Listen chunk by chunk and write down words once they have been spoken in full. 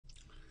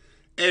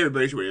Hey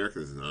everybody, it's your Eric.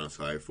 This is Honest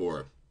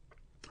for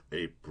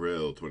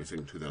April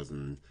 22nd,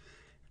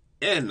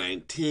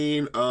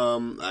 2019.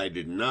 I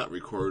did not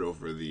record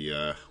over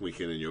the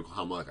weekend in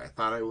Yokohama like I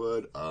thought I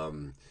would.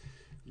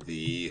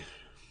 The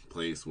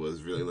place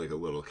was really like a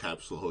little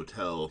capsule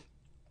hotel,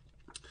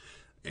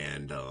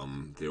 and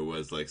there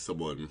was like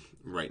someone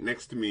right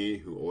next to me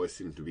who always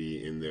seemed to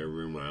be in their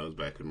room when I was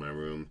back in my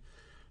room.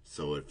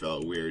 So it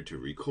felt weird to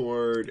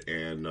record,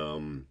 and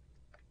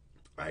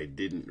I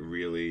didn't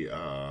really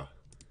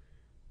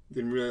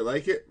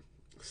like it.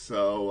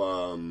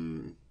 So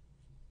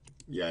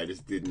yeah, I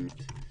just didn't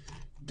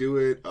do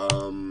it.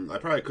 I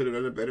probably could have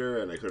done it better,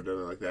 and I could have done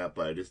it like that,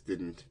 but I just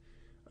didn't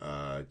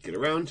get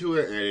around to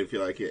it, and I didn't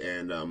feel like it.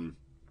 And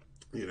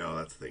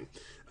that's the thing.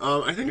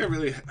 I think I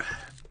really,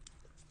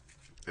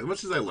 as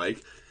much as I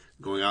like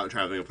going out and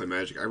traveling and play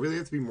Magic, I really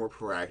have to be more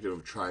proactive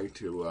of trying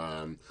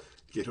to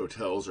get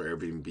hotels or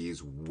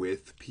Airbnbs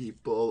with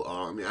people.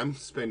 I mean, I'm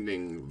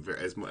spending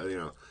as much,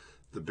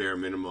 the bare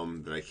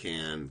minimum that I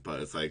can,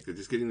 but it's like they're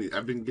just getting these.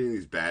 I've been getting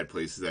these bad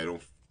places I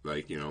don't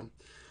like.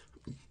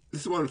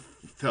 This one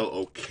felt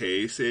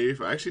okay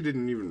safe. I actually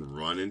didn't even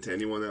run into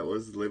anyone that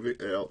was living,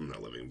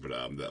 not living, but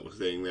that was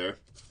staying there.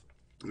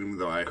 Even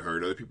though I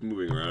heard other people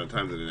moving around at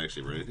times, I didn't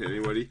actually run into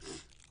anybody.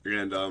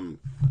 And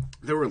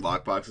there were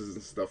lock boxes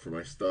and stuff for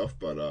my stuff,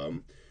 but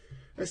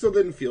I still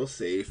didn't feel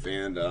safe,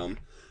 and I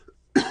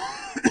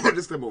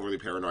just got overly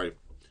paranoid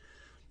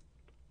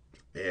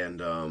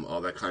and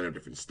all that kind of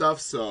different stuff.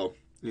 So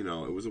it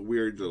was a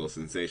weird little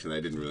sensation that I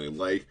didn't really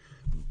like.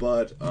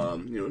 But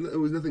it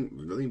was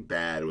nothing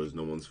bad. It was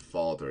no one's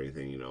fault or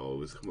anything. It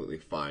was a completely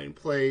fine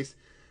place.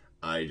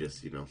 I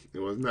just, it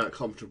was not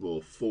comfortable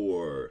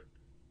for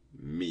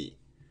me.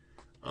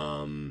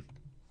 Um,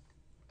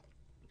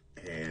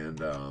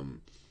 and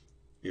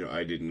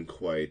I didn't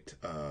quite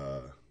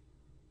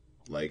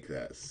like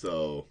that.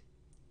 So,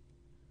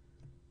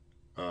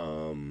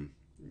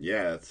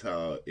 yeah, that's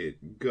how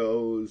it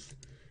goes.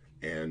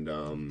 And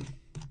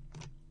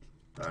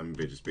I'm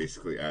just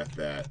basically at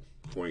that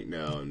point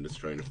now and just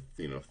trying to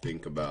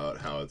think about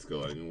how it's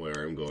going and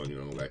where I'm going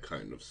and all that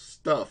kind of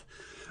stuff.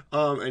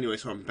 Anyway,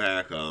 so I'm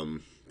back.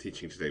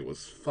 Teaching today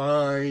was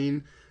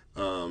fine.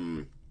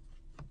 I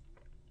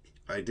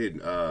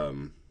did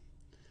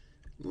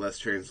less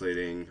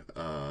translating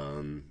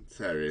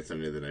Saturday and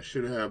Sunday than I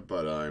should have,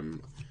 but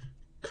I'm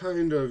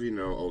kind of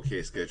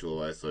okay schedule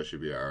wise, so I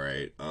should be all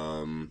right.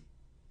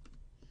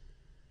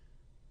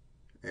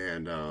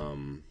 And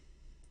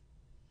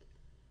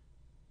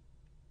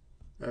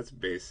that's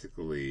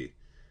basically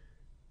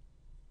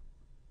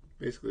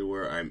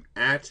where I'm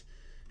at,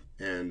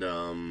 and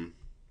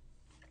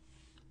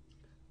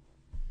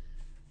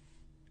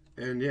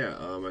yeah,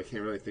 I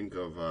can't really think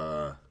of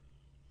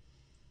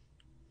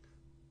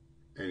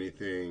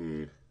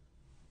anything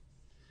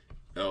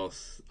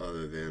else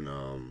other than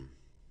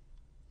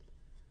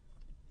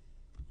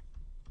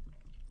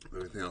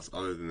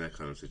that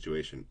kind of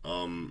situation.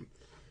 I'm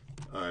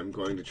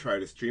going to try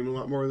to stream a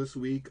lot more this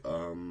week.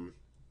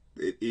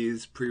 It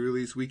is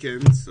pre-release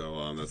weekend,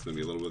 so that's going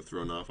to be a little bit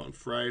thrown off on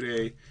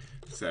Friday,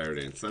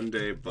 Saturday, and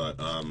Sunday. But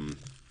I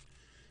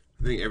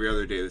think every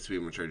other day this week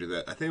I'm going to try to do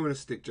that. I think I'm going to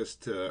stick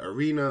just to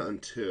Arena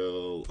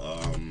until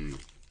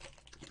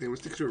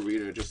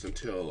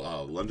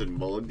London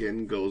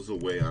Mulligan goes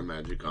away on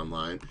Magic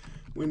Online.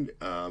 When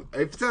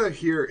if it's either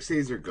here, it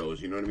stays or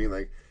goes. You know what I mean?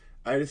 Like,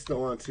 I just don't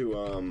want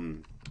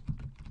to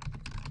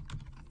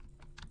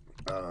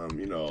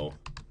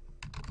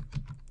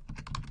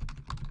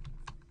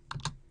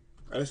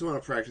I just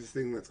want to practice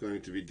thing that's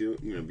going to be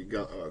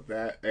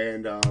that,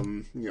 and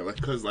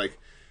because I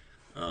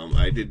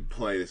did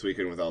play this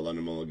weekend without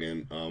London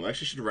Mulligan. I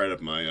actually should write up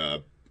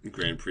my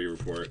Grand Prix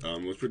report.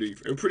 It was pretty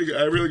good. I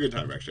had a really good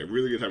time actually. A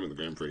really good time at the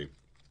Grand Prix.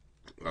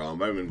 I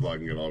haven't been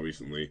vlogging at all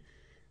recently,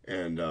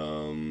 and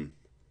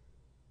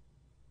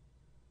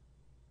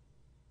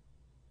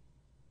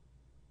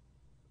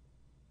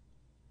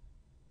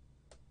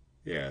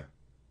yeah.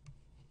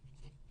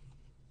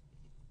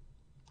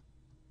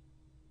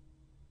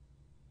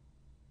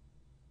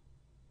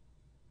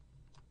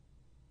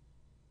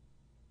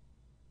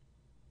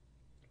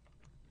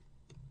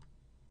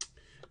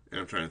 And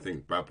I'm trying to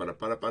think. That's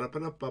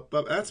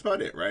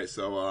about it, right?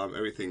 So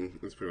everything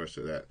was pretty much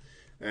to that.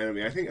 And I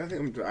mean, I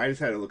just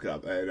had to look it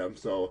up. And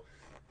so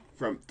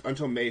from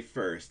until May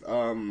 1st,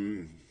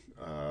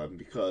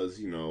 because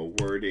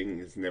wording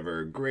is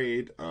never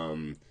great.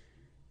 From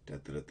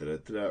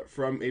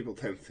April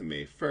 10th to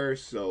May 1st.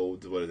 So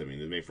what does that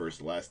mean? Is May 1st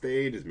the last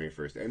day? Does May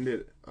 1st end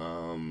it?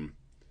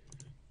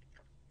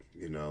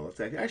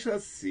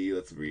 Let's see.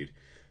 Let's read.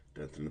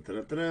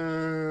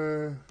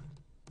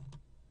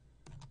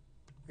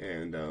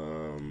 And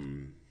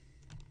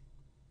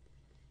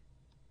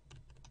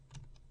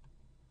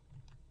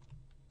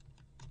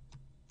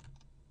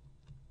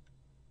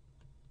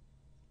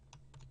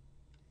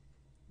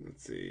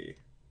let's see.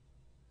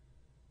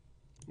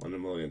 London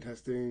Mulligan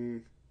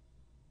testing.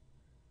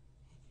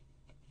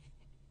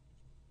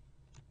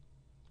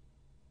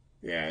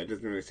 Yeah, it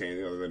doesn't really say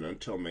anything other than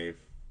until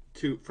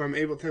from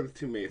April 10th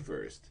to May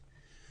 1st.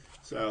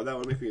 So that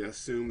would make me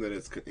assume that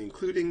it's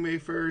including May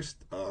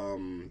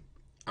 1st.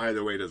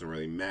 Either way, it doesn't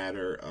really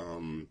matter.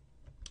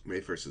 May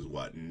 1st is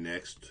what?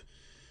 Next,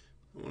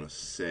 I want to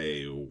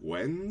say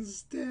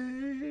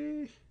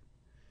Wednesday?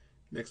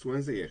 Next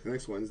Wednesday? Yeah,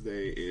 next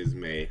Wednesday is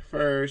May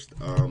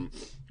 1st.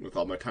 With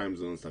all my time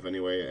zone stuff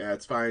anyway. Yeah,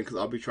 it's fine, because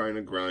I'll be trying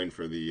to grind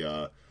for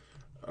the,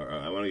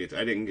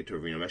 I didn't get to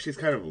Arena. Actually,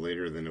 it's kind of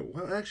later than it,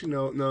 well, actually,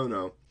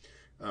 no.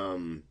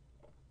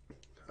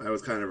 I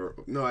was kind of,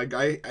 no, I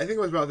think it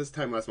was about this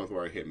time last month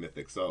where I hit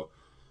Mythic, so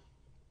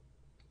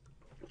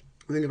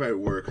I think if I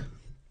work,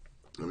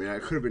 I mean, I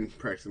could have been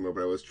practicing more,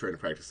 but I was trying to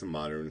practice some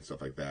Modern and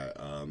stuff like that.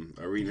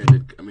 Arena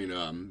did,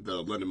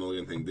 the London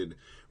Mulligan thing did,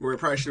 where I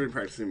probably should have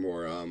been practicing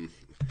more. I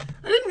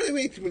didn't really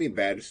make too many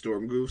bad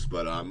Storm goofs,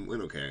 but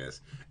went okay, I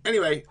guess.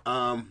 Anyway,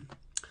 I'm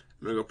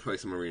gonna go play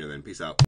some Arena then. Peace out.